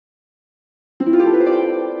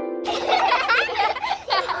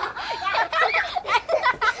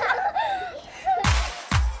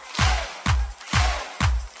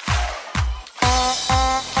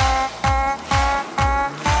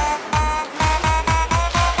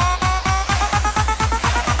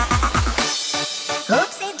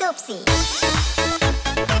Doopsie.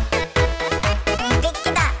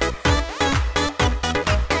 Diggida.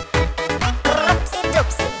 Oopsie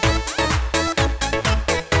Doopsie.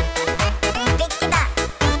 Diggida.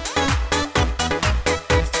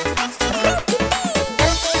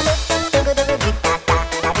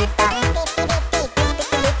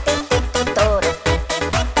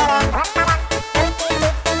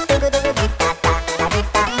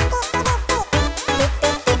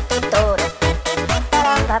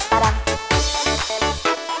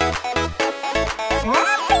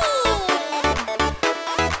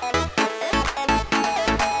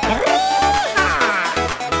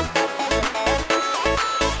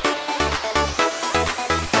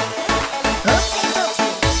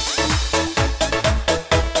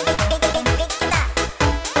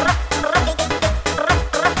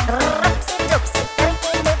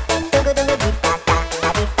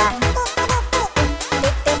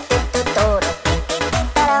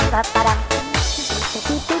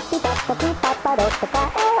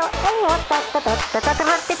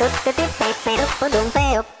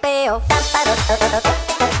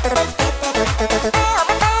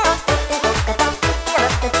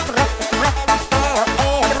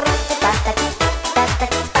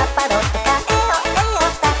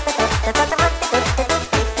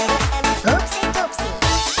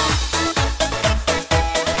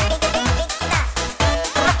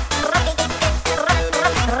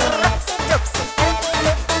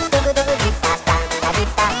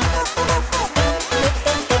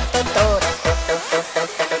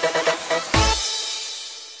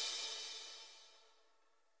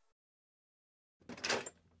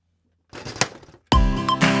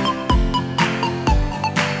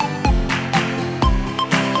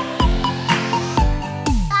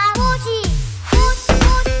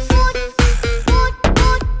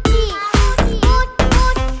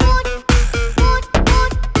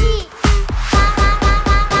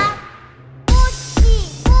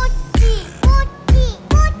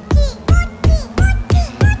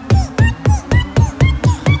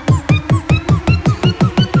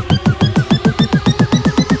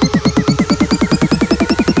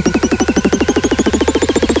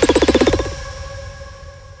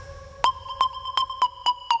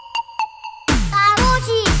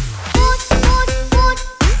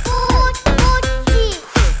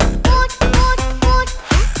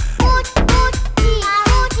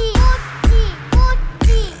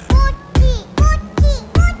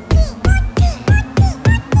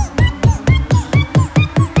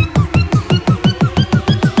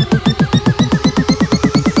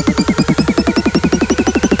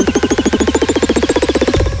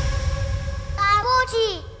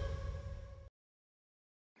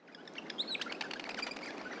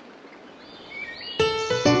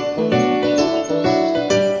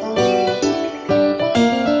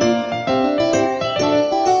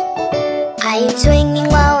 Swinging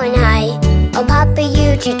low and high, oh Papa,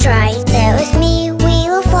 you to try. There with me, we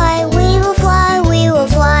will fly, we will fly, we will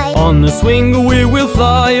fly. On a swing we will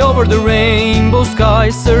fly over the rainbow sky,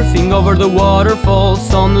 surfing over the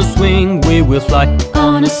waterfalls. On a swing we will fly.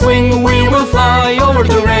 On a swing we will fly over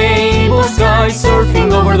the rainbow sky,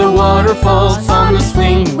 surfing over the waterfalls. On a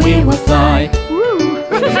swing we will fly.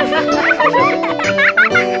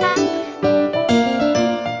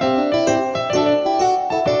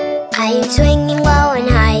 I'm swinging low and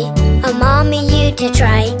high, oh Mommy, you to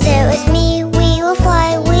try. Sit with me, we will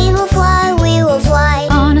fly, we will fly, we will fly.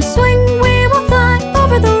 On a swing we will fly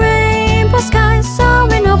over the rainbow sky,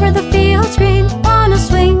 soaring over the fields green. On a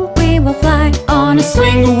swing we will fly. On a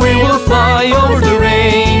swing we will fly over the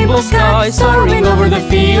rainbow sky, soaring over the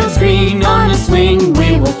fields green. On a swing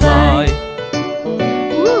we will fly.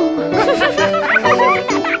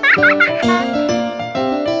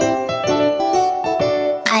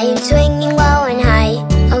 I'm swinging low and high,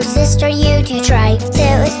 oh sister, you to try.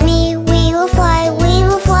 Sit with me, we will fly, we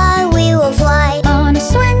will fly, we will fly. On a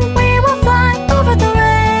swing we will fly over the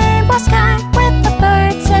rainbow sky, with the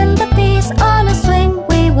birds and the bees. On a swing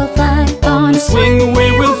we will fly. On a swing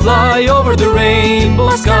we will fly over the rainbow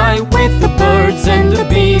sky, with the birds and the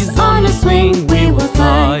bees. On a swing we will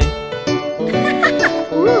fly.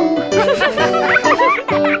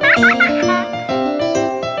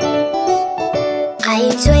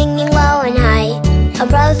 I'm swinging low and high, oh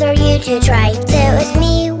brother, you to try. Sit with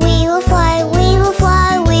me, we will fly, we will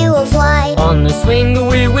fly, we will fly. On a swing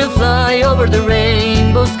we will fly over the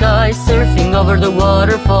rainbow sky, surfing over the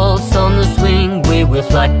waterfalls. On a swing we will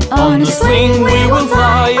fly. On a swing we will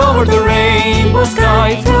fly over the rainbow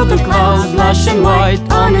sky, through the clouds lush and white.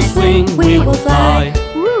 On a swing we will fly.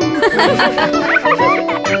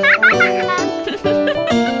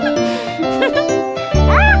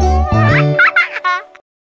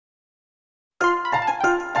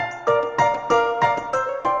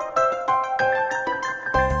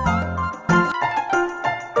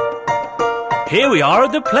 Here we are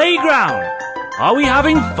at the playground. Are we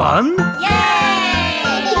having fun?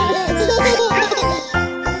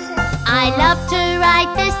 I love to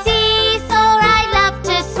ride the seesaw, I love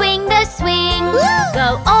to swing the swing.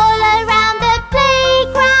 Go all around the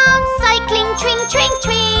playground, cycling twing, twing,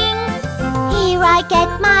 twing. Here I get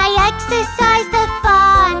my exercise, the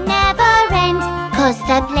fun never ends. 'Cause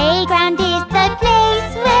the playground is the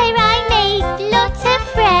place where I make lots of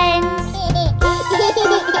friends.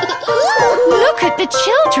 Look at the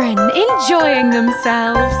children enjoying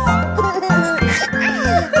themselves.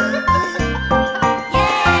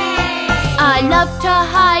 I love to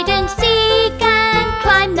hide and seek and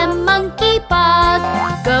climb the monkey bars.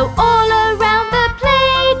 Go all around the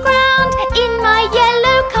playground in my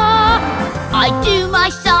yellow car. I do my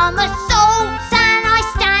somersaults and I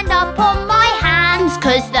stand up on my hands.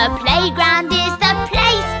 'Cause the playground is the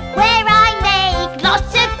place where I make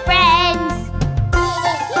lots of friends.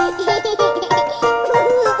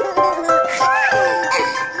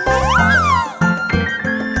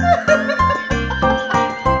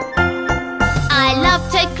 I love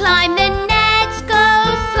to climb the nets, go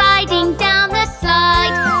sliding down the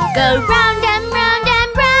slide. Go round and round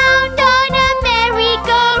and round on a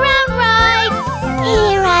merry-go-round ride.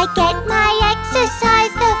 Here I get my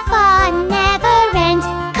exercise, the fun never ends.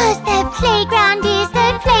 'Cause the playground is the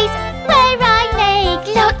place where I make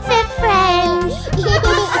lots of friends.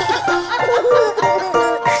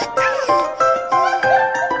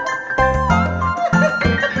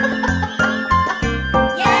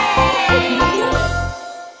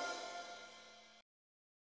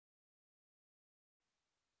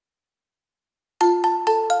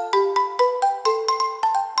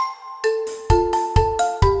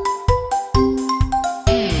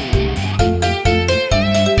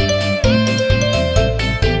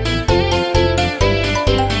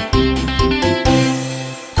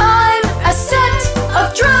 I'm a set of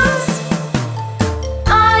drums.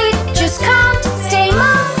 I just can't stay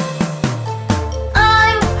mum.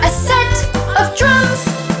 I'm a set of drums.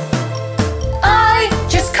 I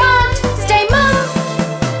just can't stay mum.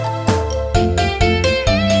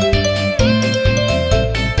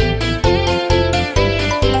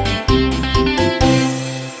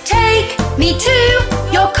 Take me to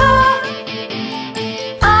your car.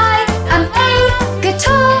 I am a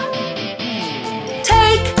guitar.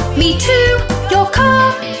 Take me to your car.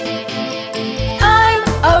 I'm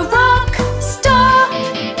a rock star.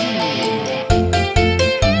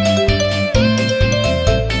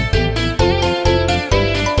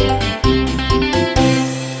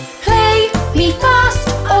 Play me fast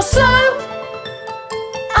or slow.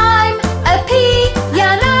 I'm a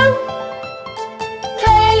piano.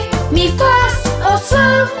 Play me fast or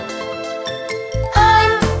slow.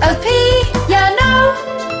 I'm a piano.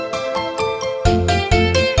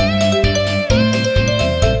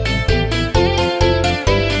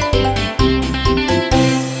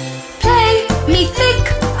 Play me thick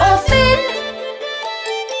or thin.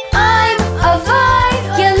 I'm a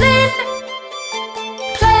violin.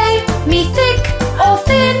 Play me thick or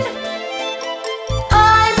thin.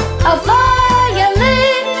 I'm a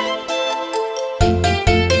violin.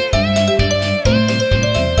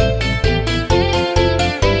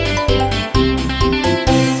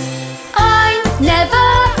 I'm never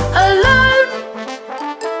alone.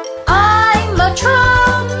 I'm a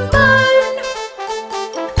trombone.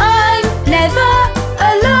 I'm never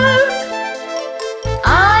alone.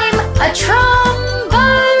 I'm a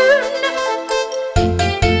trombone.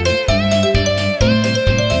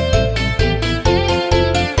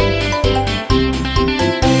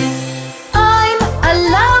 I'm a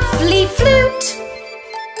lovely flute.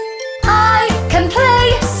 I can play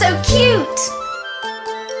so cute.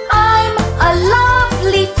 I'm a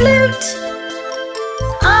lovely flute.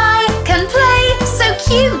 I can play so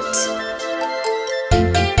cute.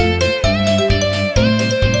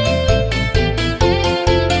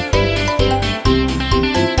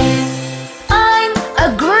 I'm a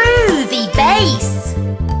groovy bass.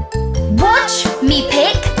 Watch me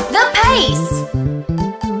pick the pace.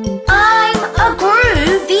 I'm a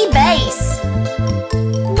groovy bass.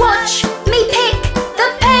 Watch me pick the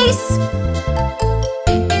pace.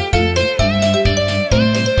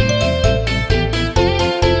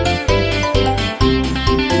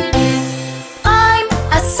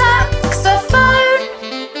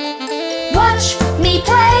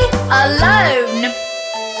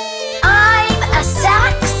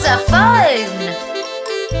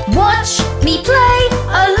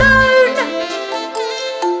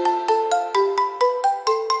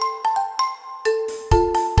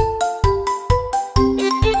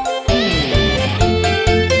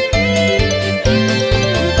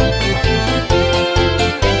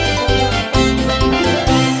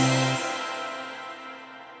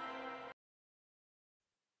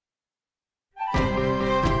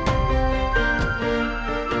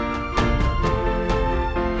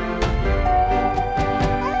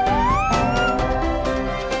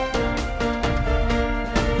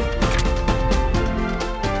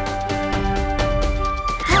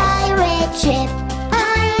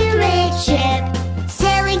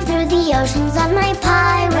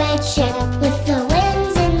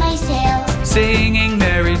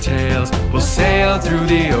 sail through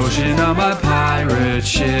the ocean on my pirate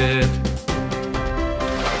ship.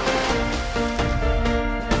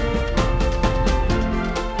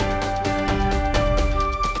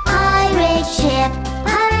 Pirate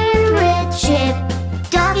ship,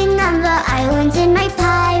 docking on the islands in my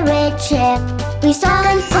pirate ship. We stock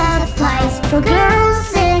and supplies for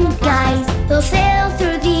girls and guys. We'll sail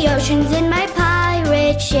through the oceans in my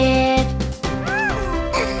pirate ship.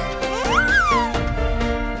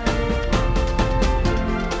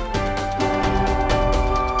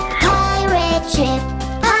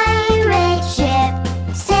 Pirate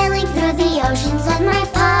ship, sailing through the oceans on my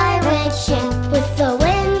pirate ship. With the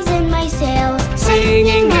winds in my sails,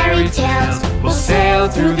 Singing merry tales, we'll sail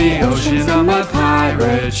through the ocean on my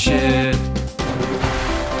pirate ship.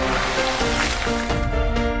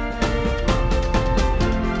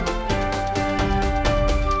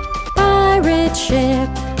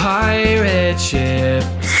 Pirate ship,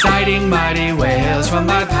 sighting mighty whales from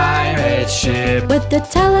my pirate ship. With the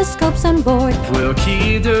telescopes on board, We'll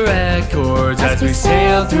keep the records as we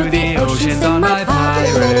sail through the oceans on my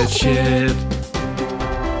pirate ship.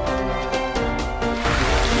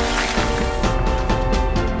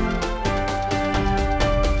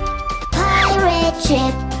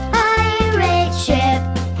 Pirate ship,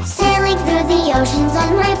 sailing through the oceans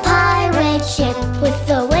on my pirate ship. With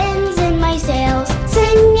the winds in my sails,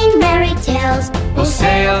 singing merry tales. We'll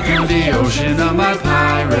sail through the ocean on my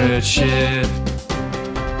pirate ship.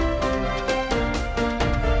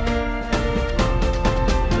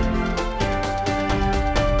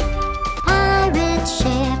 Pirate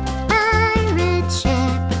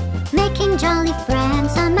ship, making jolly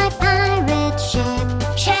friends on my pirate ship.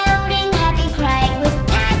 Shouting happy cry with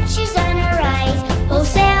patches on our eyes. We'll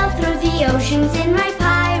sail through the oceans in my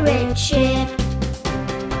pirate ship.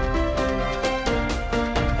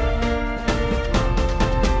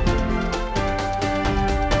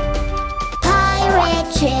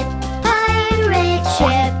 Pirate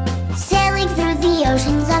ship, sailing through the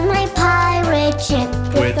oceans on my pirate ship.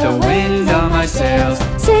 With the wind on my sails,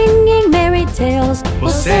 singing merry tales. we'll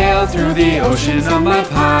sail through the ocean on my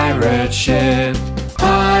pirate ship.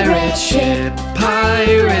 Pirate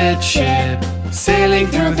ship, sailing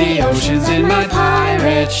through the oceans in my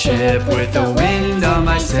pirate ship. With the wind on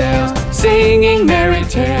my sails, singing merry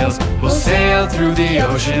tales. We'll sail through the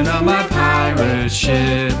ocean on my pirate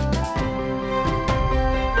ship.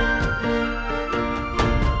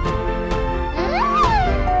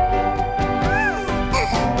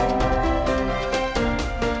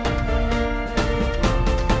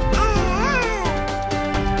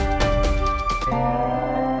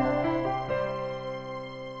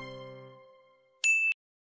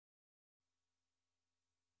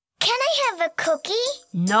 A cookie?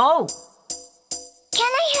 No.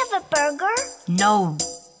 Can I have a burger? No.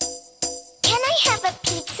 Can I have a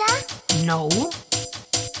pizza? No.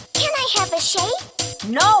 Can I have a shake?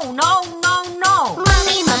 No, no, no, no.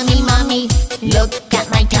 Mommy, mommy, mommy, look at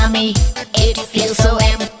my tummy. It feels so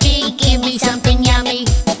empty, give me something yummy.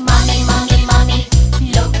 Mommy, mommy, mommy,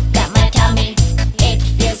 look at my tummy. It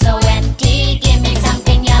feels so empty, give me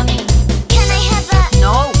something yummy. Can I have a...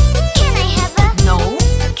 No. Can I have a... No.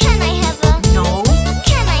 Can I have a... No.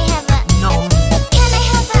 Can I have a... No. Can I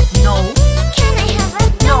have a... No. Can I have a...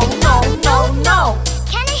 No, no, no, no.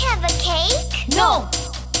 Can I have a cake? No.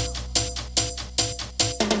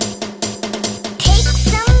 Take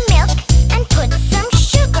some milk and put some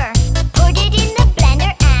sugar. Put it in the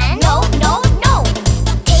blender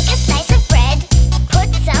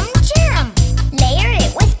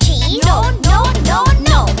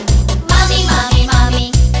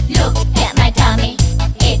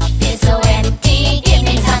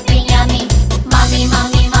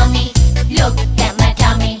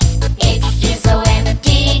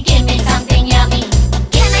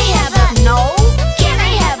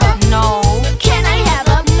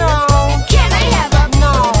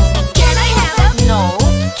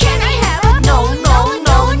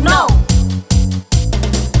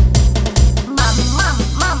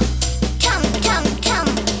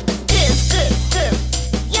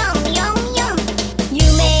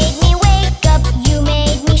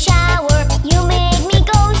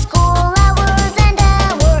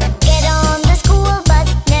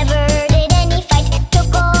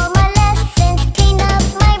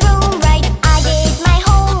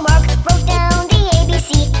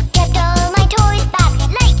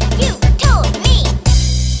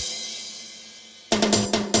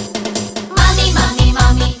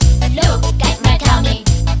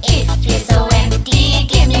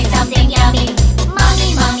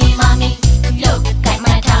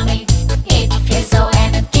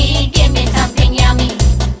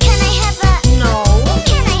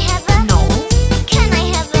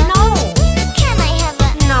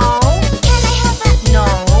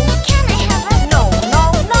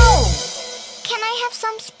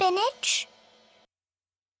orphanage?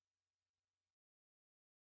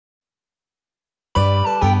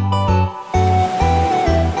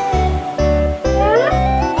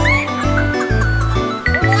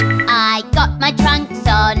 I got my trunks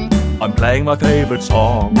on. I'm playing my favorite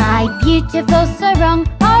song. My beautiful sarong,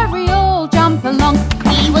 hurry all jump along.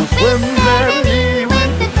 We will swim merrily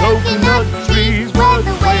with the coconut trees, where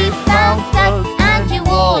the waves bounce us and you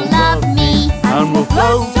all love me. And we'll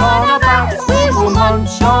float on our backs, we will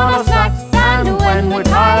munch on our snacks, and when we're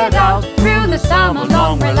tired out, through the summer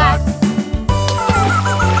long relax.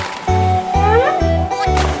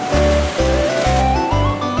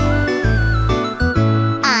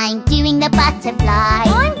 I'm doing the butterfly.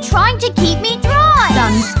 I'm trying to keep me dry.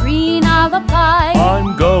 Sunscreen I'll apply.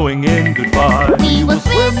 I'm going in goodbye. We will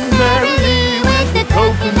swim merrily with the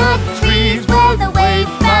coconut trees, where the waves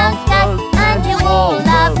bounce us and you all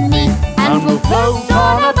love me. And we'll float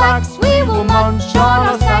on our backs, we will munch on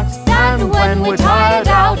our snacks, and when we're tired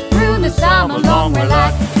out, through the summer long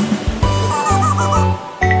relax.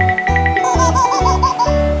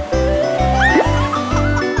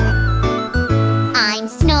 I'm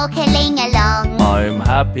snorkeling along. I'm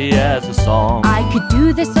happy as a song. I could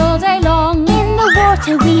do this all day long. In the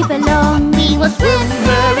water we belong. We will swim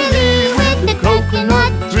merrily with the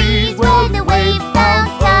coconut trees, where the waves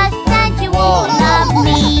bounce us and you all love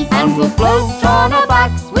me. And we'll float on our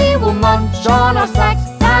backs, we will munch on our snacks,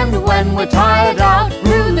 and when we're tired out,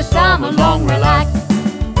 through the summer long relax.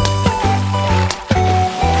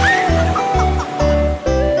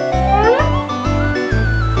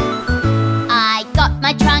 I got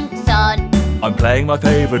my trunks on. I'm playing my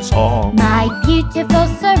favorite song. My beautiful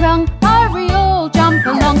sarong, hurry all jump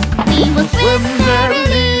along. We will swim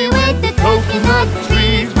merrily with the coconut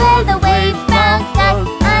trees, where the waves bounce us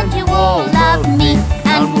and you all love me.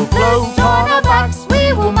 And we'll float on our backs,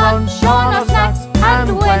 we will munch on our snacks,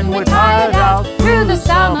 and when we're tired out, through the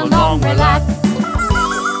summer long relax.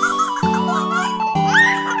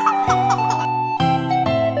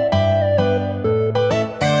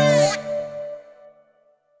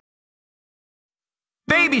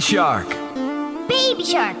 Baby shark. Baby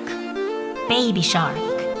shark. Baby shark.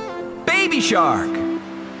 Baby shark.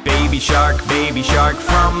 Baby shark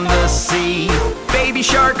from the sea. Baby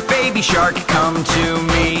shark, come to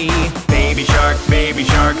me. Baby shark,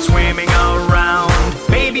 swimming around.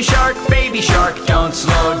 Baby shark, don't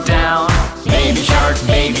slow down. Baby shark,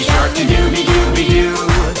 do-dooby-dooby-doo.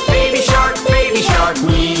 Baby shark,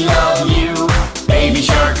 we love you. Baby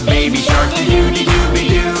shark,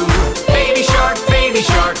 do-dooby-dooby-doo. Baby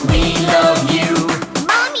shark, we love you.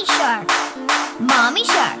 Mommy shark. Mommy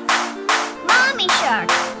shark. Mommy shark.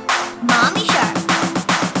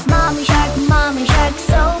 Mommy shark. Mommy shark,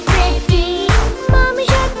 so pretty. Mommy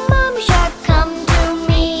shark, come to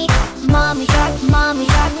me. Mommy shark,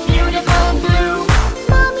 beautiful blue.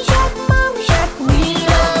 Mommy shark, we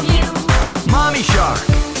love you. Mommy shark.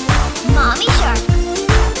 Mommy shark.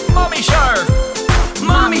 Mommy shark.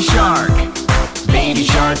 Mommy shark. Baby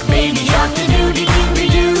shark,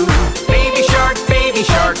 do-dooby-dooby-doo. Baby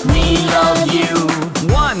shark, we love you.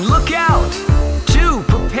 1, look out. 2,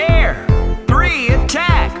 prepare. 3,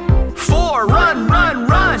 attack. 4, run.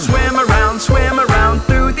 Swim around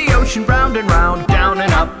through the ocean, round and round. Down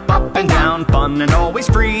and up and down, fun and always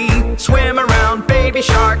free. Swim around, baby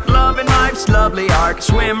shark, love and life's lovely arc.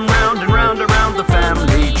 Swim round and round around the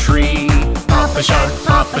family tree. Papa shark,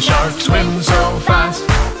 swim so fast.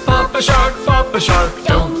 Papa shark,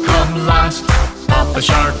 don't come last. Papa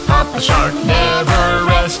shark, never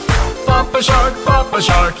rest. Papa shark,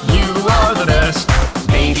 you are the best.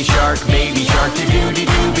 Baby shark,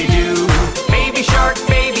 do-dooby-doo. Baby shark,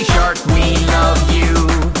 we love you.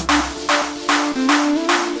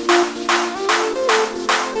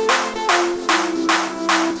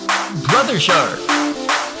 Brother shark.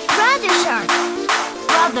 Brother shark.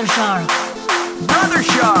 Brother shark.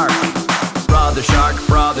 Brother shark.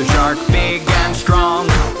 Brother shark, big and strong.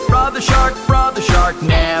 Brother shark,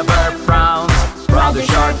 never frowns. Brother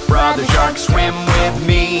shark, swim with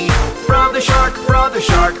me. Brother shark,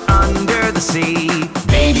 under the sea.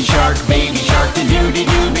 Baby shark,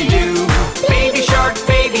 do-dooby-doo. Baby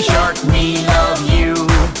shark, we love you.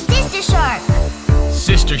 Sister shark.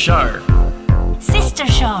 Sister shark. Sister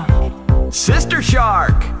shark. Sister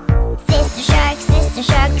shark. Sister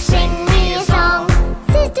shark, sing me a song.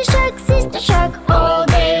 Sister shark, all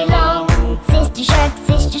day long. Sister shark,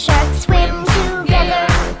 swim together.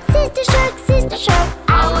 Sister shark,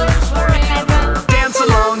 ours forever. Dance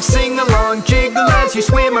along, sing along, jiggle as you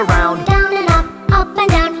swim around. Down and up and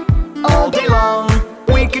down, All day long,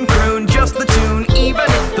 we can croon just the tune, even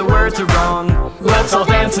if the words are wrong. Let's all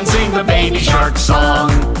dance and sing the baby shark song.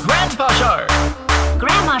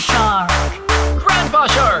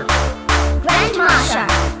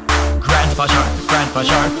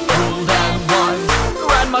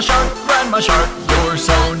 Shark, you're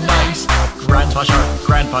so nice. Grandpa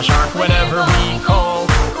Shark, whenever we call.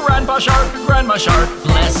 Grandpa Shark,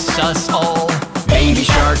 bless us all. Baby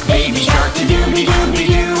Shark,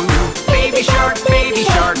 to-dooby-dooby-doo. Baby Shark,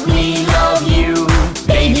 we love you.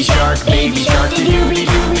 Baby Shark,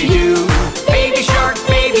 to-dooby-dooby-doo.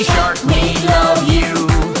 Baby Shark, we love you.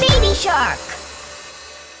 Baby Shark.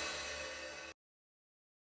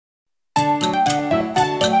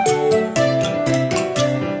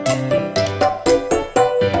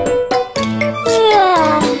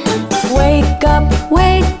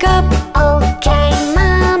 Wake up, Okay,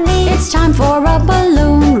 Mommy. it's time for a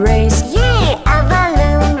balloon race. Yay, a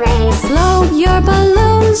balloon race. Blow your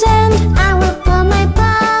balloons and I will blow my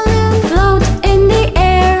balloon. float in the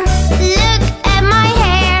air. Look at my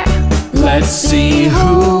hair. Let's see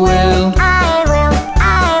who will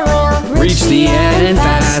I will. reach the end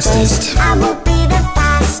fastest. I will be the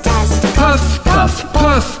fastest. Puff, puff,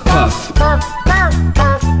 puff, puff. Puff, puff,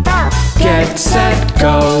 puff, puff. Get set,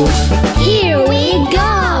 go. Here we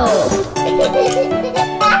go.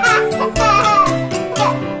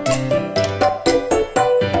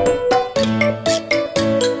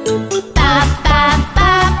 Puff, puff,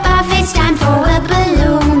 puff, puff, it's time for a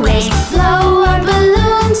balloon race. Blow our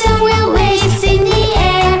balloons and we'll race in the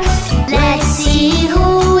air. Let's see who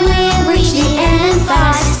will reach the end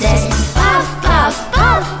fastest. Puff, puff,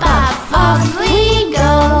 puff, puff, off we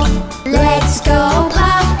go. Let's go,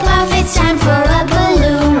 puff, puff, it's time for a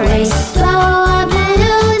balloon race. Blow our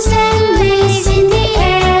balloons and race in the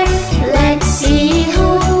air. Let's see who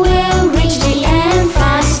will reach the end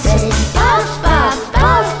fastest. Puff, puff,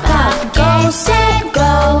 puff, puff, go, set,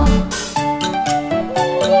 go.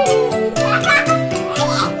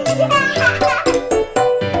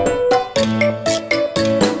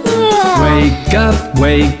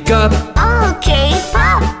 Wake up, Okay,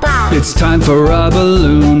 Papa. it's time for a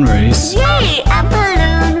balloon race. Yay, a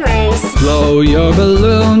balloon race. Blow your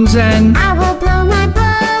balloons and I will blow my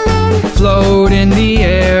balloon. float in the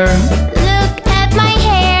air. Look at my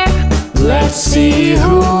hair. Let's see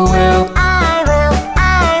who will I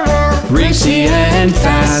will. reach the end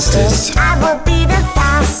fastest. I will be the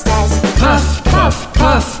fastest. Puff, puff,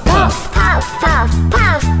 puff, puff. Puff, puff,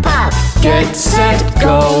 puff, puff. Get set,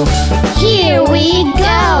 go. Here we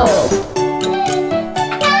go.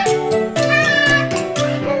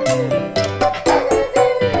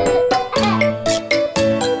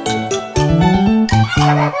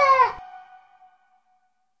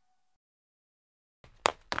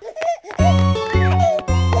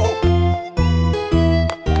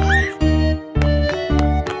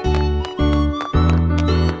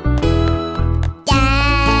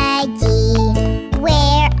 Daddy,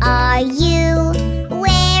 where are you?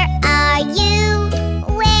 Where are you?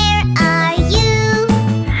 Where are you?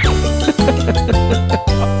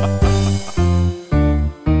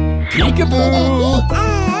 Peekaboo.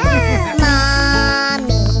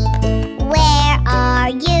 Mommy, where are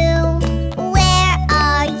you? Where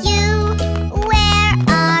are you? Where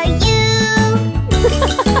are you?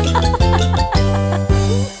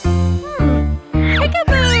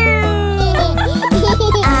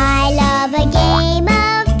 I love a game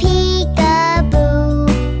of peekaboo.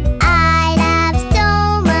 I laughed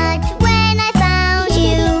so much when I found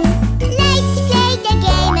you. Let's play the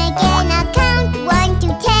game again. I'll count 1 to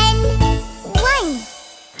 10. 1,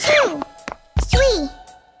 2, 3,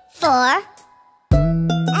 4.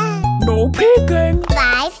 No peeking.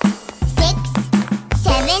 5, 6,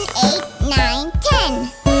 7, 8, 9,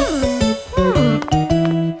 10.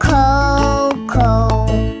 Coco,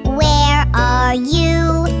 where are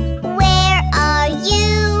you? Where are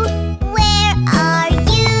you? Where are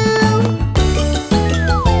you?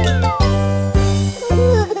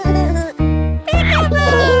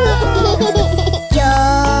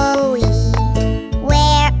 Joey,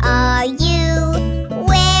 where are you?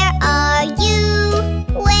 Where are you?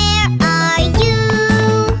 Where are you?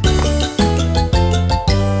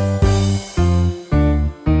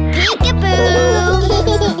 Peekaboo.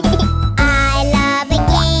 I love a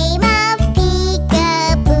game of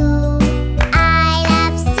peekaboo. I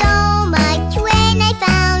laughed so much when I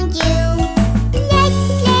found you. Let's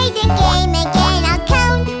play the game again. I'll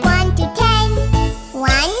count 1 to 10.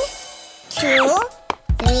 1, 2,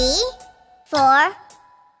 3, 4.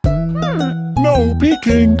 No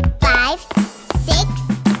peeking. 5, 6,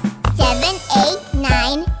 7, 8,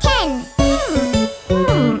 9, 10.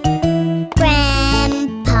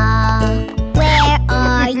 Grandpa, where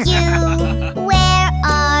are you? Where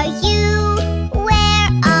are you? Where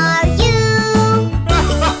are you?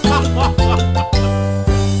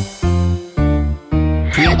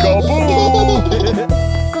 Peekaboo.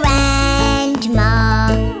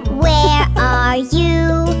 Grandma, where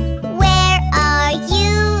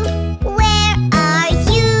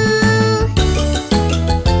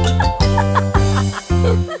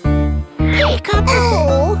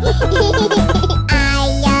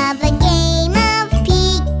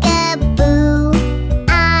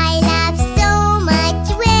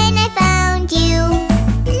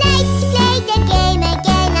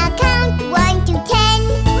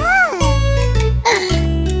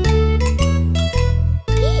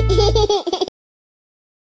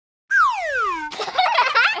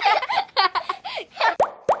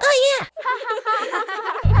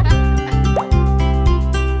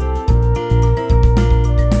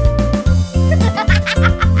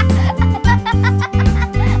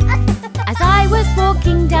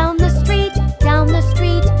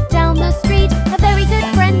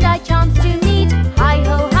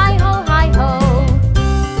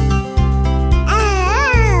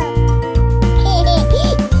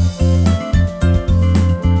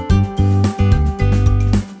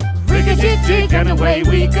jig and away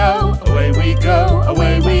we go, away we go,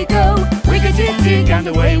 away we go. Wigga-jig-jig and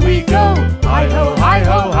away we go. Hi-ho,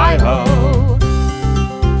 hi-ho, hi-ho.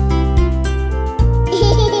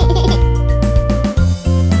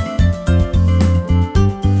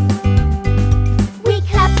 We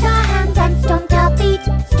clapped our hands and stomped our feet,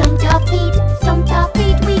 stomped our feet, stomped our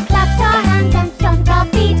feet. We clapped our hands and stomped our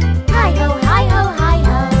feet. Hi-ho, hi-ho,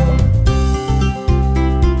 hi-ho.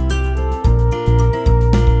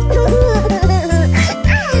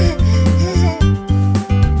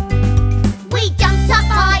 We jumped up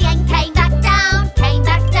high and came back down, came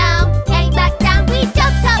back down, came back down. We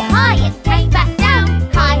jumped up high and came back down.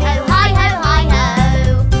 Hi-ho, hi-ho,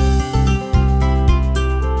 hi-ho.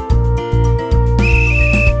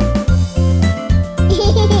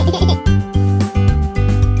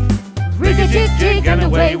 Rig-a-jig-jig and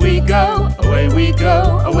away we go, away we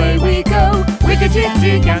go, away we go.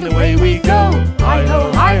 Wigga-jig-jig and away we go.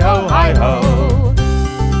 Hi-ho, hi-ho, hi-ho.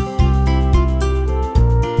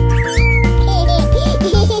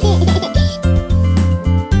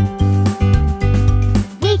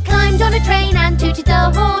 We climbed on a train and tooted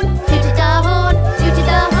the horn, tooted the horn, tooted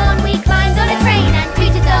the horn. We climbed on a train and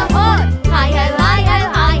tooted the horn. Hi-ho, hi-ho,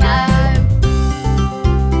 hi-ho.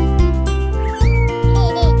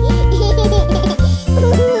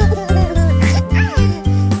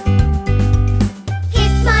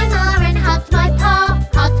 Kissed my ma and hugged my pa,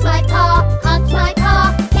 hugged my pa, hugged my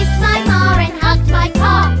pa. Kissed my ma and hugged my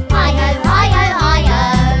pa. Hi-ho, hi-ho, hi-ho.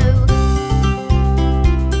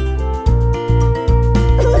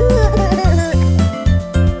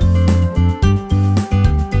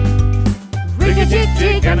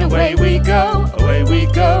 Rig-a-jig-jig and away we go, away we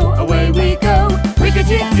go, away we go.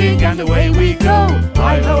 Rig-a-jig-jig and away we go.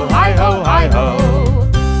 Hi-ho, hi-ho, hi-ho.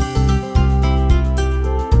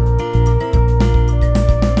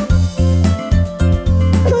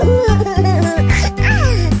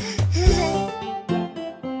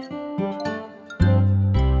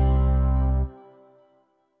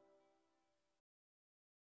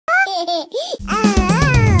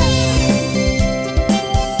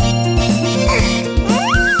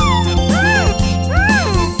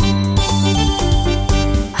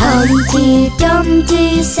 Humpty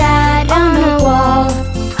Dumpty sat on a wall.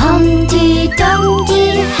 Humpty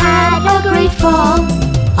Dumpty had a great fall.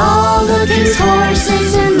 All the king's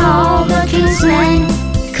horses and all the king's men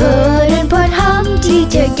couldn't put Humpty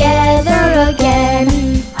together again.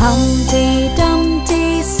 Humpty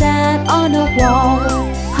Dumpty sat on a wall.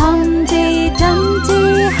 Humpty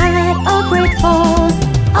Dumpty had a great fall.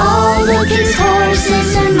 All the king's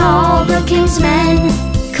horses and all the king's men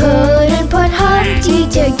couldn't put Humpty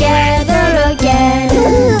together again.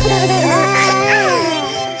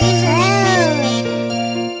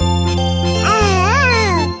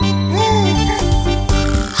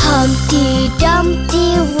 Humpty Dumpty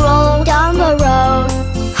rolled down the road.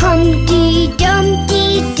 Humpty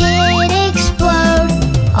Dumpty did explode.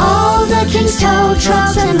 All the king's tow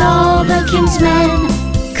trucks and all the king's men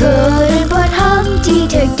couldn't put Humpty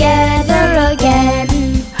together again.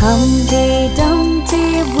 Humpty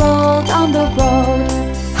Dumpty rolled on the road.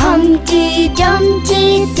 Humpty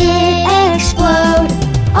Dumpty did explode.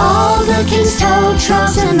 All the king's tow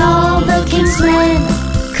trucks and all the king's men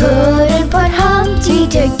couldn't put Humpty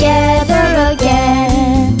together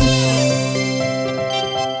again.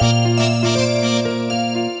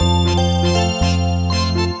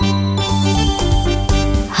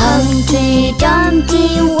 Humpty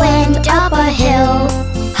Dumpty went up a hill.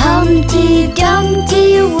 Humpty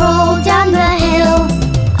Dumpty rolled down the hill.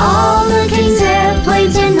 All the king's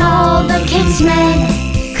airplanes and all the king's men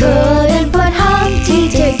couldn't put Humpty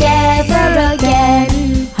together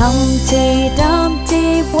again. Humpty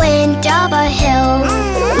Dumpty Went up a hill.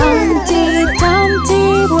 Humpty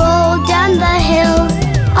Dumpty Rolled down the hill.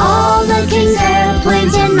 All the king's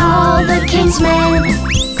airplanes and all the king's men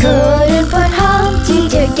couldn't put Humpty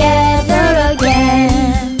together again.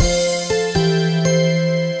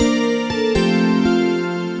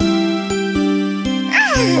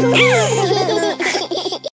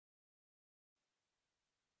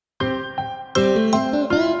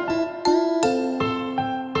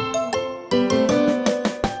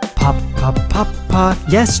 Papa,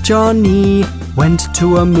 yes Johnny, went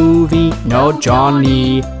to a movie, no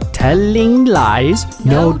Johnny. Telling lies,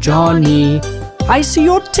 no Johnny. I see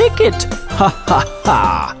your ticket, ha ha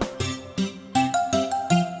ha.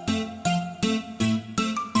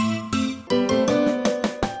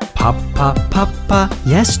 Papa,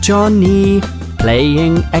 yes Johnny,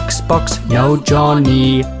 playing Xbox, no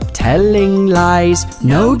Johnny. Telling lies,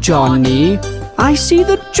 no Johnny. I see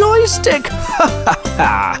the joystick, ha ha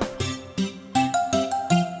ha.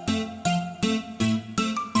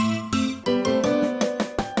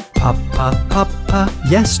 Papa, Papa,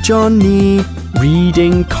 yes, Johnny.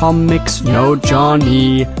 Reading comics, no,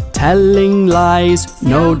 Johnny. Telling lies,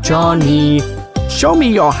 no, Johnny. Show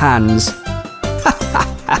me your hands.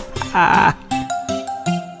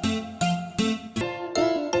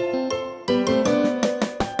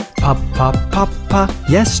 Papa, Papa,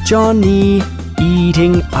 yes, Johnny.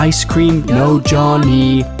 Eating ice cream, no,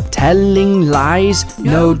 Johnny. Telling lies,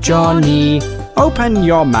 no, Johnny. Open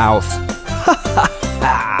your mouth.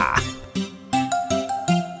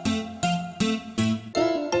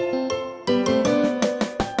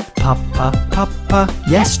 Papa, Papa,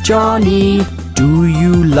 yes, Johnny. Do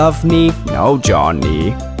you love me? No,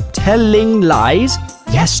 Johnny. Telling lies?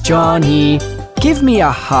 Yes, Johnny. Give me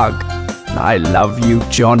a hug. I love you,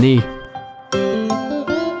 Johnny.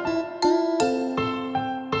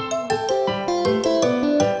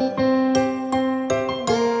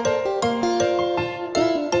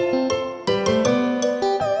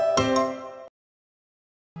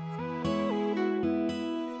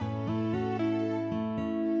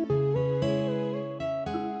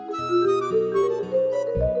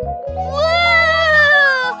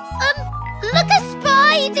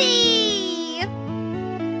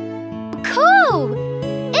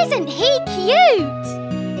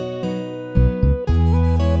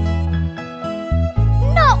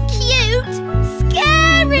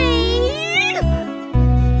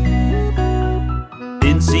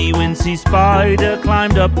 Spider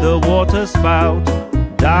climbed up the water spout.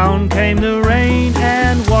 Down came the rain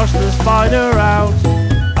and washed the spider out.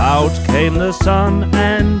 Out came the sun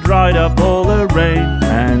and dried up all the rain.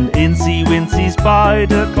 And Incy Wincy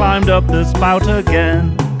Spider climbed up the spout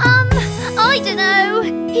again. I dunno.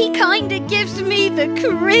 He kinda gives me the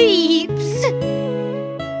creeps.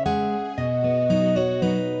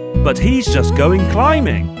 But he's just going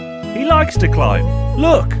climbing. He likes to climb.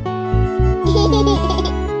 Look!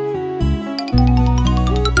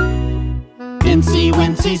 Incy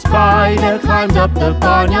Wincy Spider climbed up the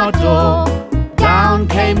barnyard door. Down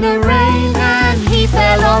came the rain and he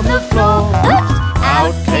fell on the floor. Oops.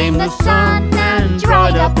 Out came the sun and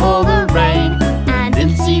dried up all the rain. And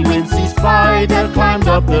Incy Wincy Spider climbed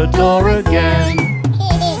up the door again.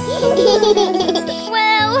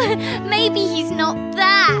 Well, maybe he's not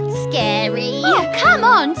that scary. Oh, come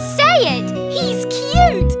on, say it! He's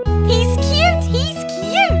cute! He's cute! He's cute!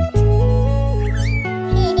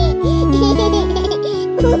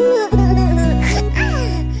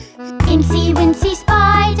 Incy Wincy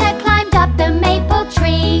Spider climbed up the maple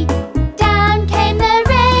tree. Down came the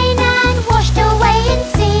rain and washed away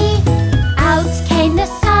Incy. Out came the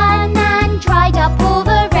sun and dried up all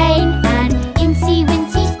the rain. And Incy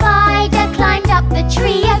Wincy Spider climbed up the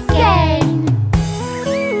tree again.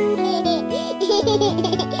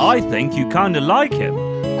 I think you kinda like him,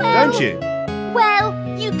 don't you? Well,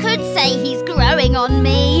 you could say he's growing on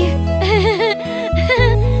me.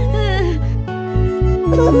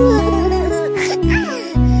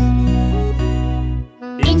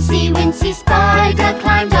 Incy Wincy Spider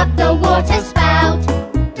climbed up the water spout.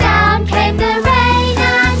 Down came the rain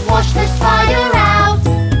and washed the spider out.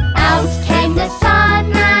 Out came the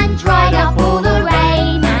sun and dried up all the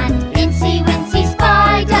rain. And Incy Wincy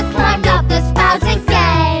Spider climbed up the spout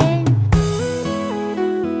again.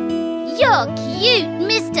 You're cute,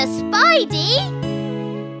 Mr. Spidey.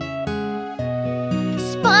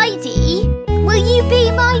 Spidey, will you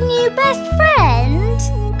be my new best friend?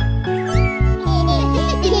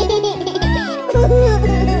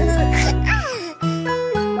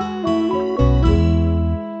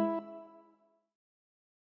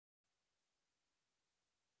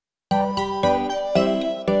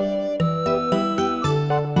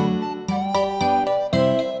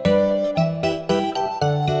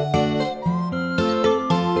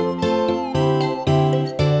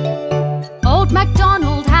 Old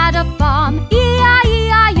MacDonald had a farm,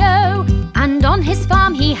 E-I-E-I-O. And on his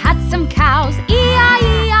farm he had some cows,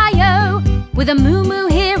 E-I-E-I-O. With a moo-moo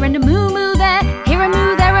here and a moo-moo there, here a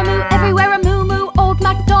moo, there a moo, everywhere a moo-moo. Old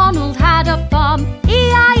MacDonald had a farm,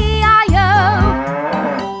 E-I-E-I-O.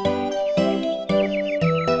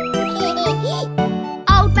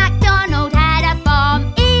 Old MacDonald had a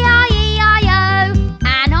farm, E-I-E-I-O.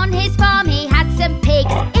 And on his farm he had some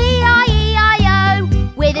pigs, E-I-E-I-O.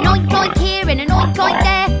 With an oink oink here and an oink oink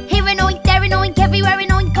there, here an oink, there an oink, everywhere an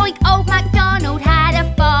oink oink. Old MacDonald had a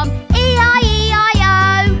farm, E-I-E-I-O.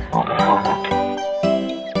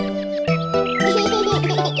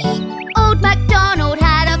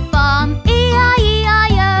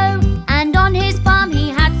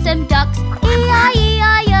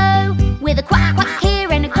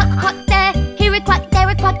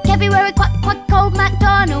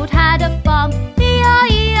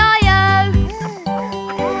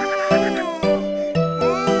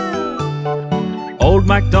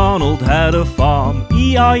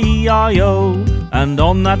 E-I-E-I-O. And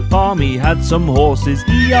on that farm he had some horses,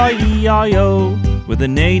 E-I-E-I-O. With a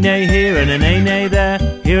neigh-neigh here and a neigh-neigh there,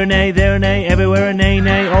 here a neigh, there a neigh, everywhere a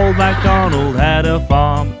neigh-neigh. Old MacDonald had a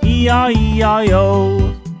farm,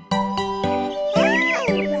 E-I-E-I-O.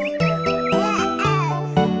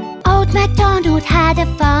 Old MacDonald had a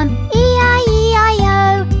farm,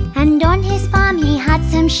 E-I-E-I-O. And on his farm he had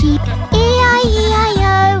some sheep,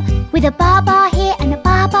 E-I-E-I-O. With a bar here and a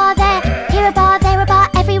bar there, here a bar, there a bar,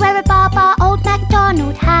 everywhere a bar. Old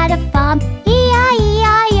MacDonald had a farm,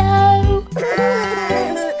 E-I-E-I-O.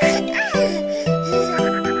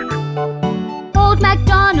 Old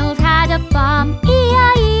MacDonald had a farm,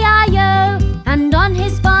 E-I-E-I-O. And on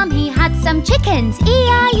his farm he had some chickens,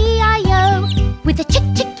 E-I-E-I-O. With a chick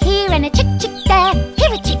here and a chick there,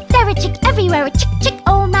 here a chick, there a chick, everywhere a chick.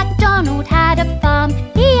 Old MacDonald had a farm,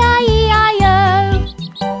 E-I-E-I-O.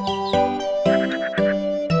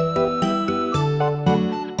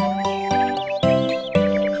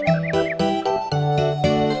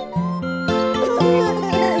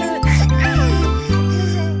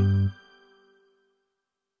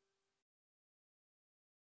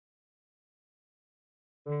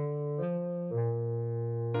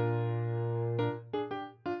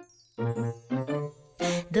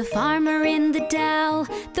 The farmer in the dell,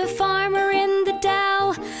 the farmer in the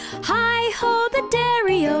dell. Hi-ho the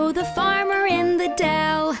dairy-o, the farmer in the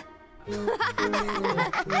dell.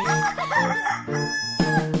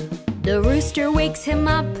 The rooster wakes him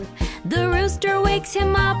up, the rooster wakes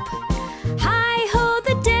him up. Hi-ho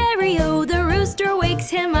the dairy-o, the rooster wakes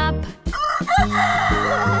him up.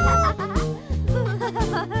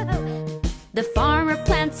 The farmer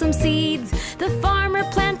plants some seeds, the farmer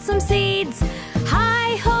plants some seeds.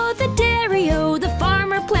 Hi-ho the dairy-o, the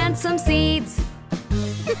farmer plants some seeds.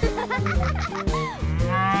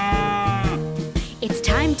 It's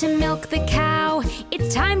time to milk the cow,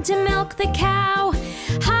 it's time to milk the cow.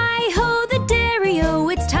 Hi-ho the dairy-o,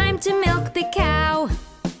 it's time to milk the cow.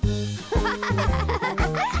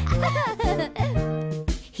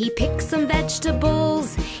 He picks some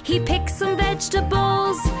vegetables, he picks some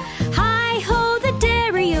vegetables. Hi-ho the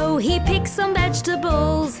dairy-o, he picks some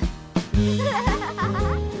vegetables.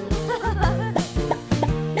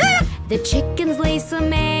 The chickens lay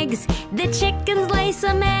some eggs, the chickens lay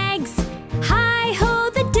some eggs. Hi-ho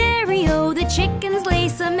the dairy-o, the chickens lay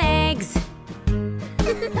some eggs.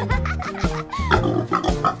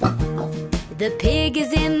 The pig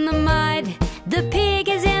is in the mud, the pig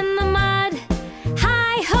is in the mud.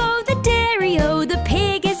 Hi-ho the dairy-o, the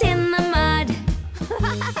pig is in the mud.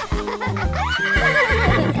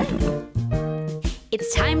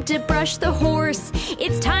 It's time to brush the horse,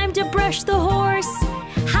 it's time to brush the horse.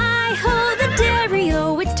 Hi-ho the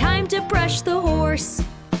dairy-o, it's time to brush the horse.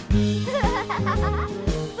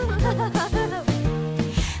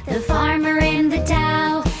 The farmer in the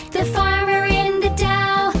dell, the farmer in the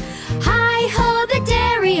dell. Hi-ho the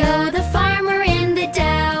dairy-o, the farmer in the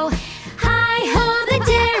dell. Hi-ho the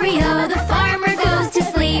dairy-o, the farmer goes to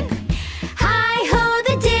sleep. Hi-ho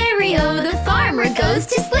the dairy-o, the farmer goes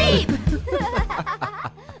to sleep.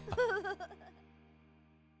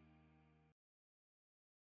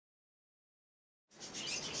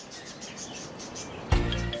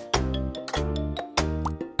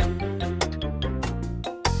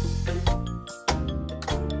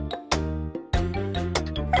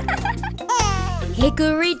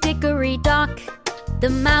 Hickory-dickory-dock, the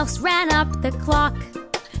mouse ran up the clock.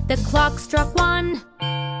 The clock struck 1,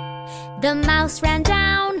 the mouse ran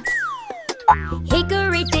down.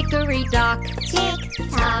 Hickory-dickory-dock,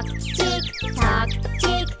 tick-tock, tick-tock,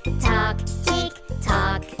 tick-tock,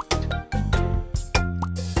 tick-tock.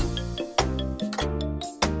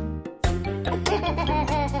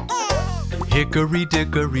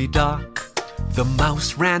 Hickory-dickory-dock, the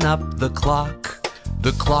mouse ran up the clock.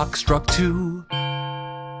 The clock struck 2,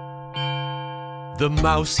 the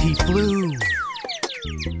mouse he flew.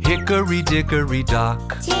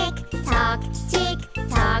 Hickory-dickory-dock, Tick-tock,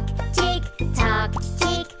 tick-tock, tick-tock,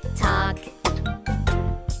 tick-tock.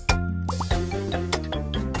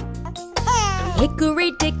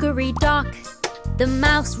 Hickory-dickory-dock, the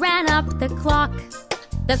mouse ran up the clock.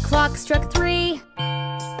 The clock struck 3,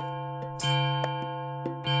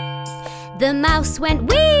 the mouse went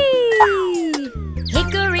wee.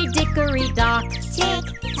 Hickory-dickory-dock,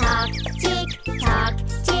 Tick-tock, tick-tock,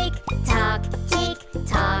 tick-tock,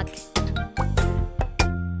 tick-tock.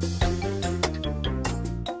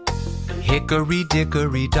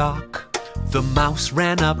 Hickory-dickory-dock, the mouse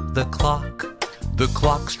ran up the clock. The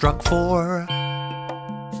clock struck 4,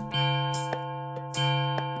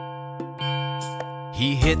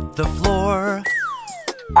 he hit the floor.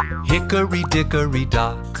 Hickory dickory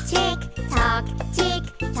dock. Tick tock, tick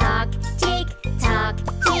tock, tick tock,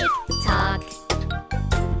 tick tock.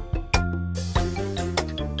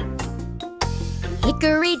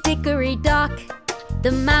 Hickory dickory dock,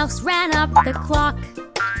 the mouse ran up the clock.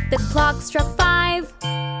 The clock struck 5.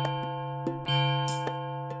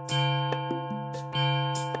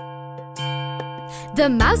 The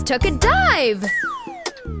mouse took a dive.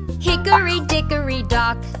 Hickory dickory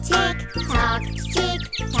dock, Tick tock, tick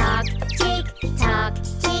tock, tick tock,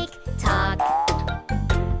 tick tock.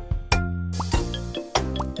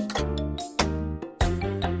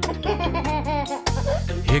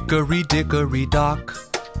 Hickory dickory dock,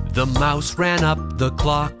 the mouse ran up the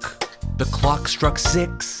clock. The clock struck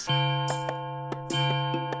 6.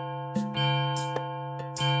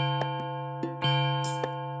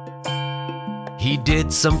 He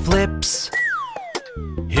did some flips.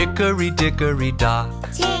 Hickory dickory dock.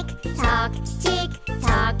 Tick tock, tick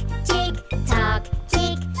tock, tick tock,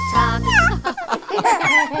 tick tock.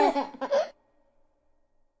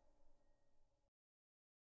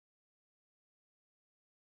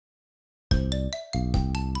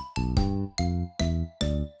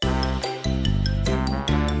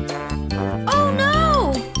 oh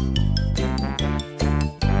no!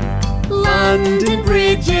 London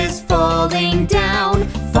Bridge is falling down,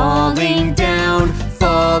 falling down,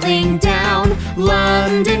 falling down.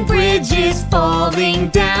 London Bridge is falling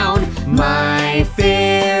down, my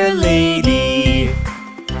fair lady.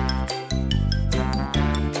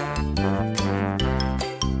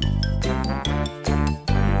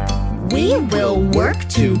 We will work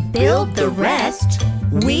to build the rest.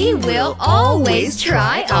 We will always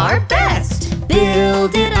try our best.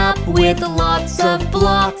 Build it up with lots of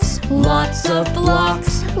blocks, lots of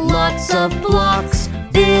blocks, lots of blocks.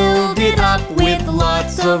 Build it up with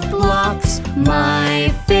lots of blocks,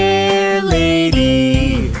 my fair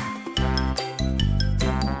lady.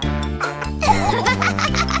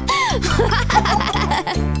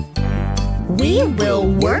 We will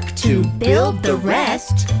work to build the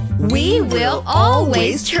rest. We will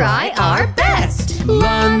always try our best.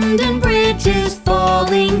 London Bridge is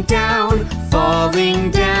falling down,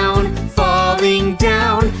 falling down, falling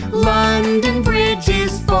down. London Bridge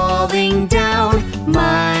is falling down,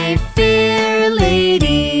 my fair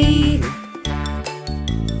lady.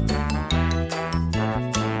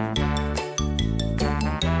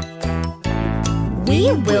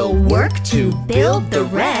 We will work to build the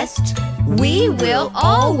rest. We will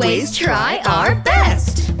always try our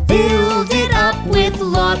best. Build it up with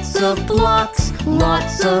lots of blocks,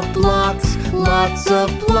 lots of blocks, lots of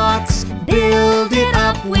blocks. Build it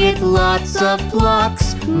up with lots of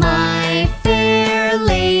blocks, my fair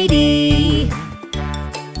lady.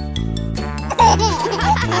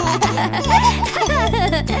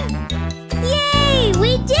 Yay!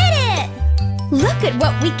 We did it! Look at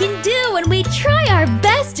what we can do when we try our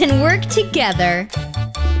best and work together.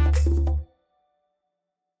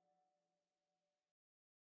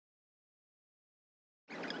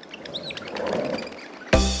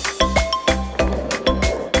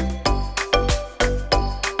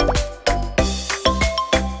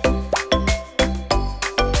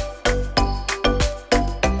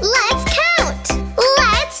 Let's count.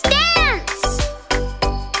 Let's dance.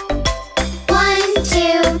 1,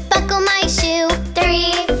 2, buckle my shoe.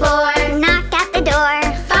 3, 4, knock at the door.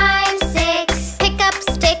 5, 6, pick up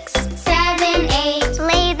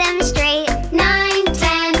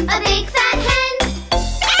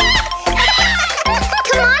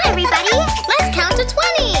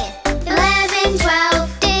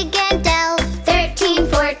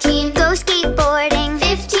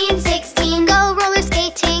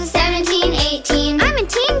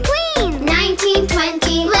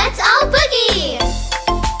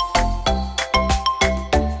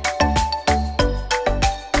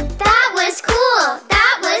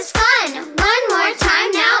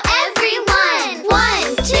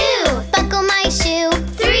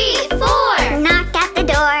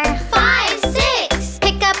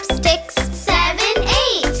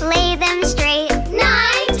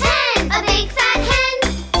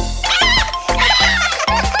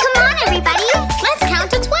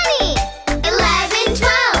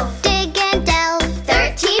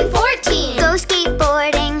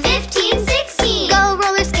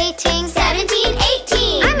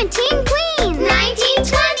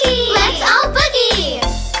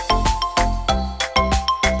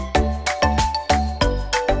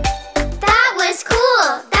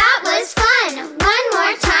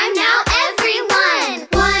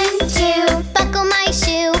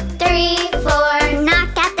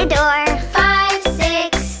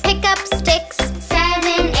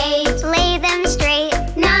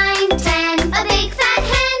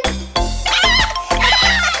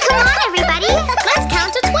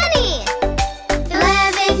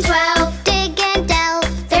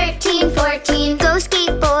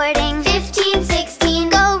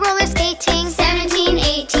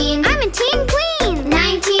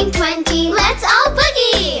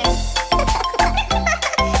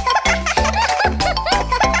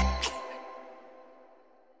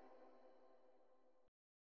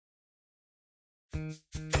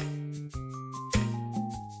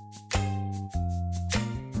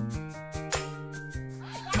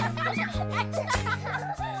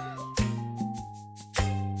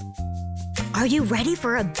Are you ready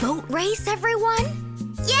for a boat race, everyone?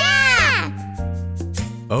 Yeah!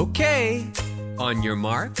 Okay. On your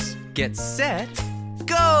marks, get set,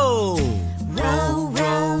 go! Row,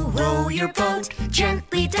 row, row your boat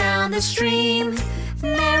gently down the stream.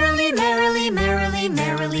 Merrily, merrily, merrily,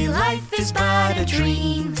 merrily, life is but a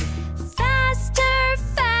dream. Faster,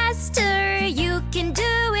 faster, you can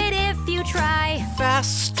do it if you try.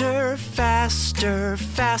 Faster, faster,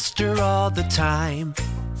 faster all the time.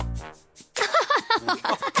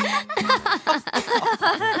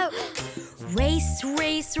 Race,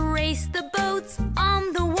 race, race the boats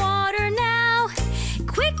on the water now.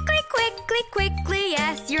 Quickly, quickly, quickly,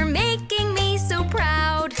 yes, you're making me so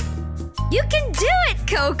proud. You can do it,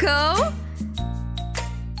 Coco!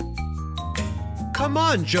 Come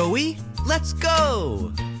on, Joey, let's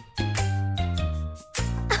go!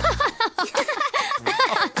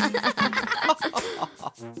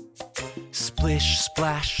 Splish,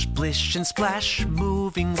 splash, splish and splash,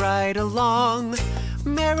 moving right along.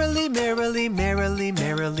 Merrily, merrily, merrily,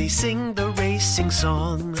 merrily, sing the racing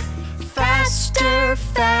song. Faster,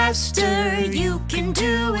 faster, you can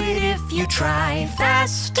do it if you try.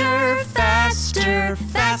 Faster, faster,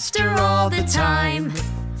 faster all the time.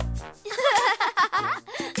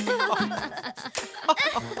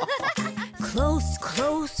 Close,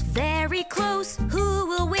 close, very close, who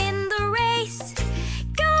will win the race?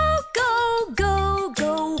 Go, go, go,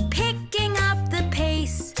 go, picking up the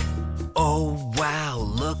pace. Oh wow,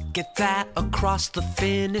 look at that across the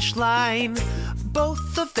finish line.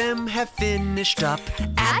 Both of them have finished up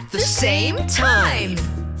at the same time.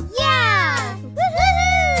 Yeah!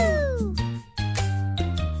 Woohoo!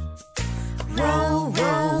 Row,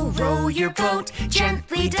 row, row your boat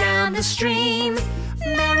gently down the stream.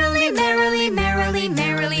 Merrily, merrily, merrily,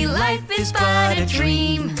 merrily, life is but a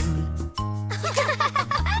dream.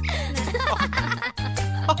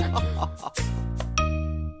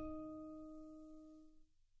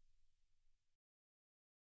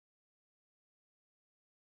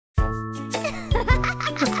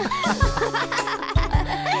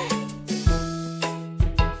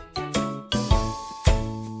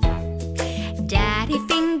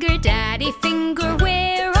 Daddy finger,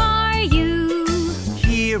 where are you?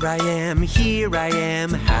 Here I am,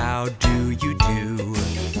 how do you do?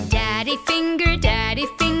 Daddy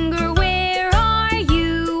finger, where are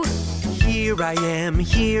you? Here I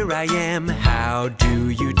am, how do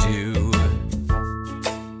you do?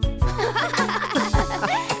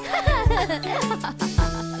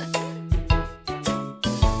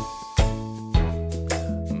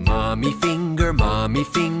 Mommy finger,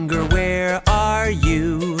 where are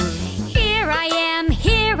you? Here I am,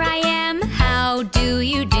 how do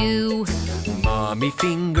you do? Mommy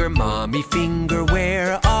finger,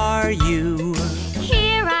 where are you?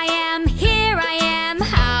 Here I am,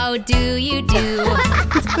 how do you do?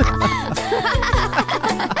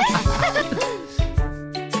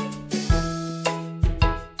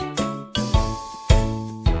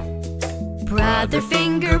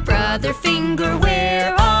 Brother finger,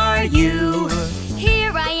 where are you?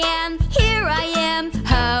 Here I am,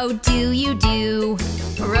 how do you do?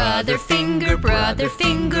 Brother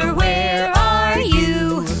finger, where are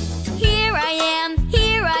you? Here I am,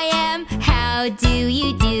 how do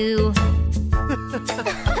you do?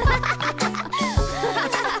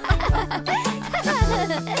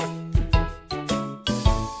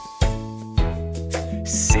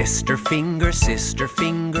 Sister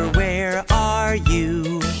finger, where are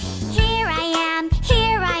you? Here I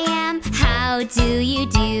am, how do you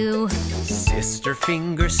do? Sister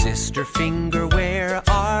finger, where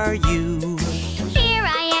are you? Here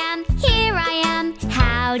I am,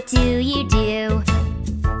 how do you do?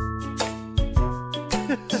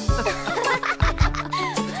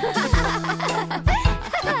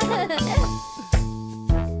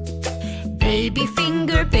 Baby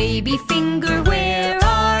finger, where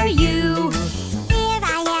are you? Here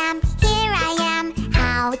I am,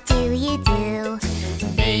 how do you do?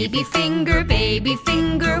 Baby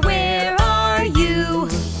finger, where are you?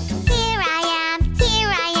 Here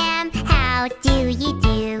I am, how do you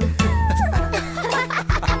do?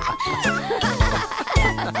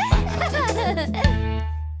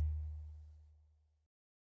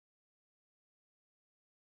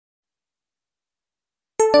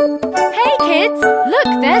 Hey kids, look,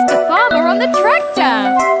 there's the farmer on the tractor.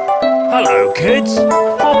 Hello kids,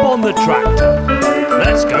 hop on the tractor.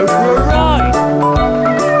 Let's go for a ride.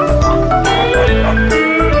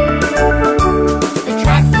 The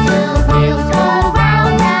tractor wheels go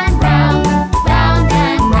round and round, round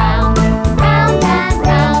and round, round and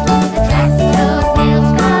round. The tractor wheels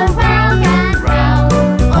go round.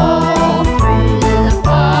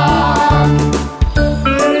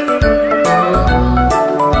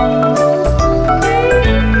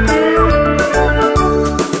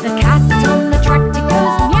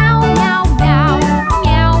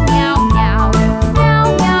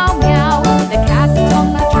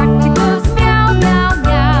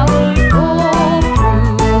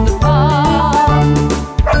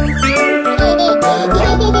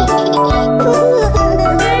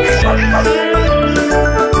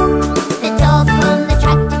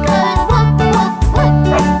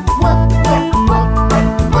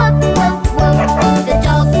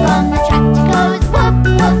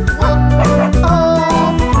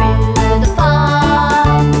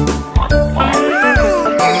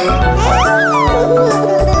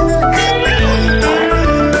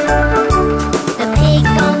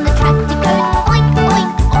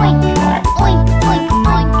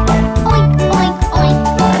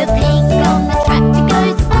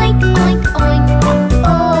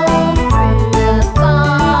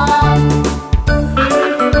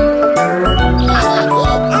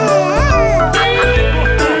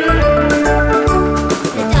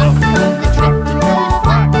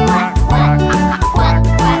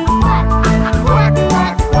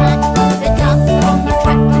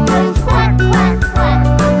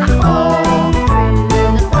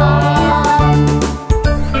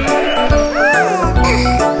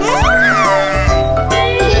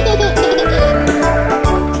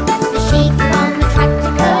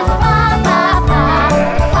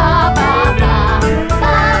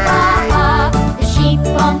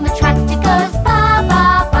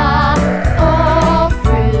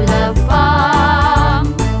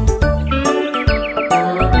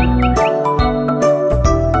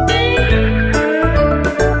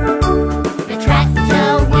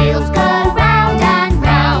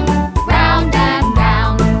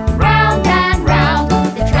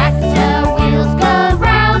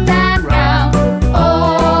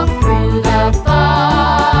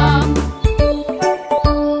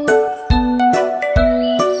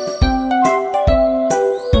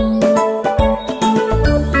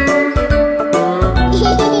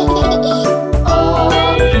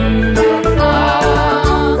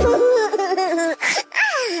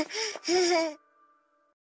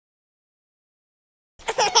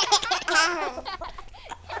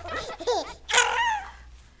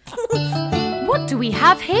 What do we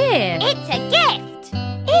have here? It's a gift.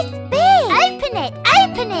 It's big. Open it,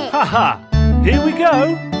 open it. Ha! Here we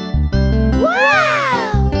go.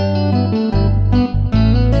 Wow!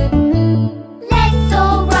 Let's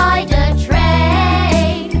all ride a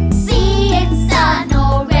train, be it sun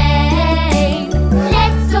or rain.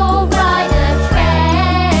 Let's all ride a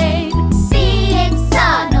train, be it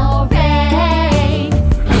sun or rain.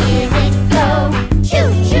 Here it goes, choo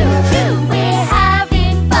choo choo. We're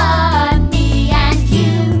having fun, me and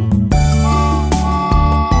you.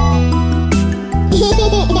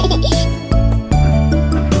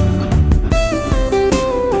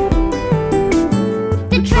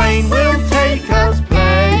 The train will take us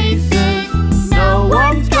places. No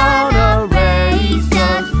one's gonna race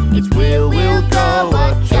us. Its wheel will go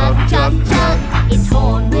a chug chug chug. Its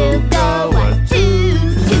horn will go a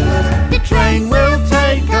toot toot. The train will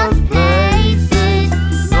take us places.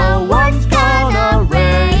 No one's gonna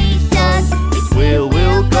race us. Its wheel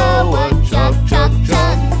will go a chug chug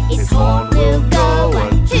chug. Its horn will go a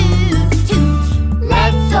toot toot.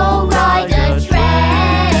 Let's all ride a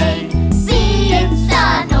train, be it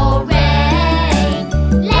sun or rain.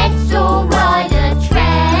 Let's all ride a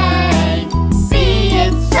train, be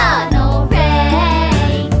it sun or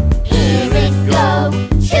rain. Here it goes,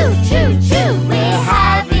 choo choo choo. We're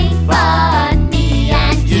having fun, me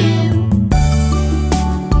and you.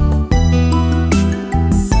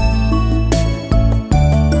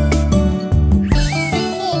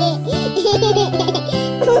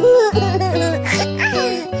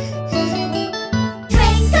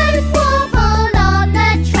 Train goes wobble on the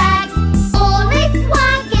tracks, all its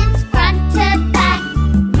wagons front to back.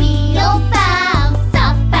 We all bounce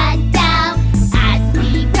up and down as we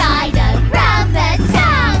ride around the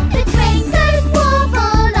town. The train goes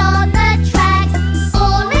wobble on the tracks,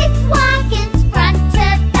 all its wagons front to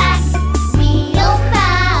back. We all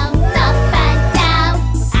bounce up and down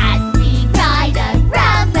as we ride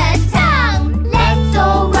around the town. Let's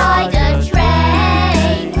all ride a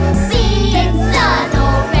train, be it sun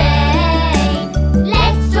or rain.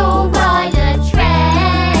 Let's all ride a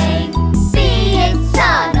train, be it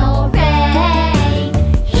sun or rain.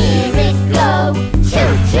 Here it goes,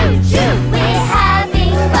 choo choo choo. We're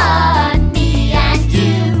having fun, me and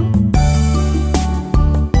you.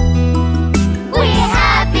 We're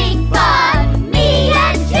having fun, me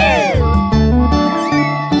and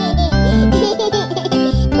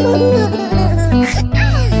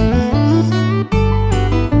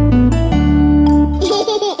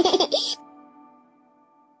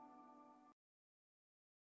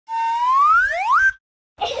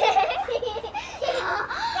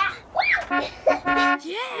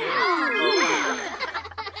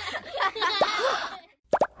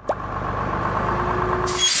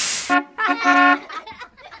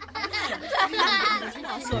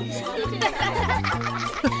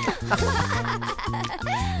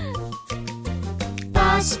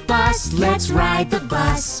Bus, bus, let's ride the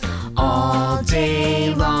bus all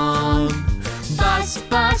day long. Bus,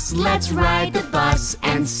 bus, let's ride the bus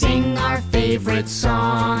and sing our favorite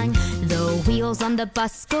song. The wheels on the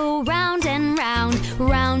bus go round and round,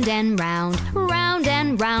 round and round, round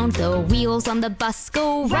and round. The wheels on the bus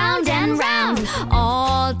go round and round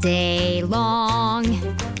all day long.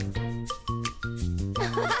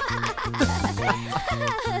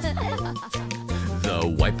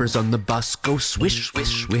 The wipers on the bus go swish,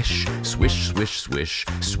 swish, swish, swish, swish, swish,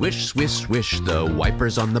 swish, swish, swish. The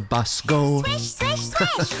wipers on the bus go swish, swish,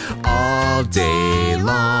 swish. all day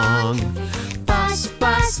long. Bus,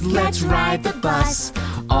 bus, let's ride the bus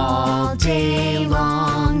all day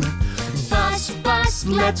long. Bus, bus,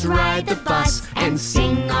 let's ride the bus and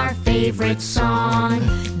sing our favorite song.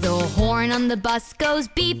 The horn on the bus goes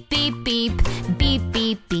beep, beep, beep, beep,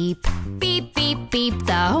 beep, beep, beep, beep, beep.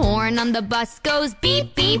 The horn on the bus goes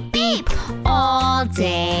beep, beep, beep all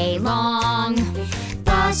day long.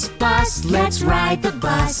 Bus, bus, let's ride the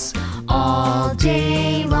bus all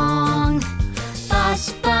day long.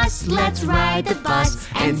 Bus, bus, let's ride the bus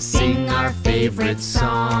and sing our favorite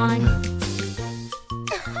song.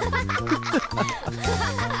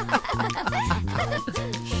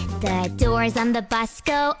 The doors on the bus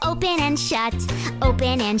go open and shut,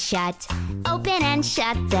 open and shut, open and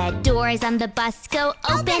shut. The doors on the bus go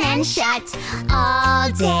open and shut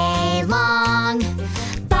all day long.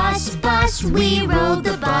 Bus, bus, we rode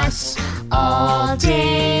the bus all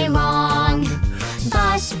day long.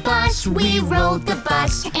 Bus, bus, we rode the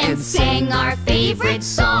bus and sang our favorite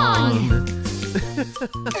song.